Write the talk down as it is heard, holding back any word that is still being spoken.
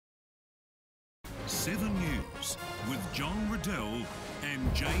7 News with John Riddell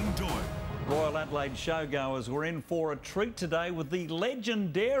and Jane Doyle. Royal Adelaide showgoers were in for a treat today with the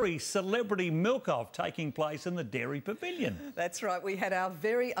legendary celebrity milk-off taking place in the Dairy Pavilion. That's right, we had our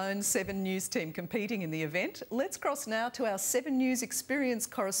very own 7 News team competing in the event. Let's cross now to our 7 News experience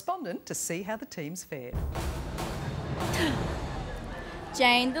correspondent to see how the teams fared.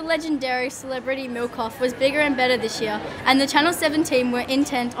 Jane, the legendary celebrity milk-off was bigger and better this year, and the Channel 7 team were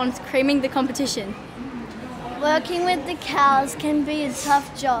intent on creaming the competition. Working with the cows can be a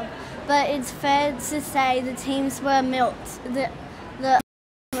tough job, but it's fair to say the teams were milked.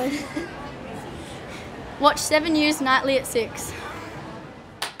 Watch 7 News nightly at 6.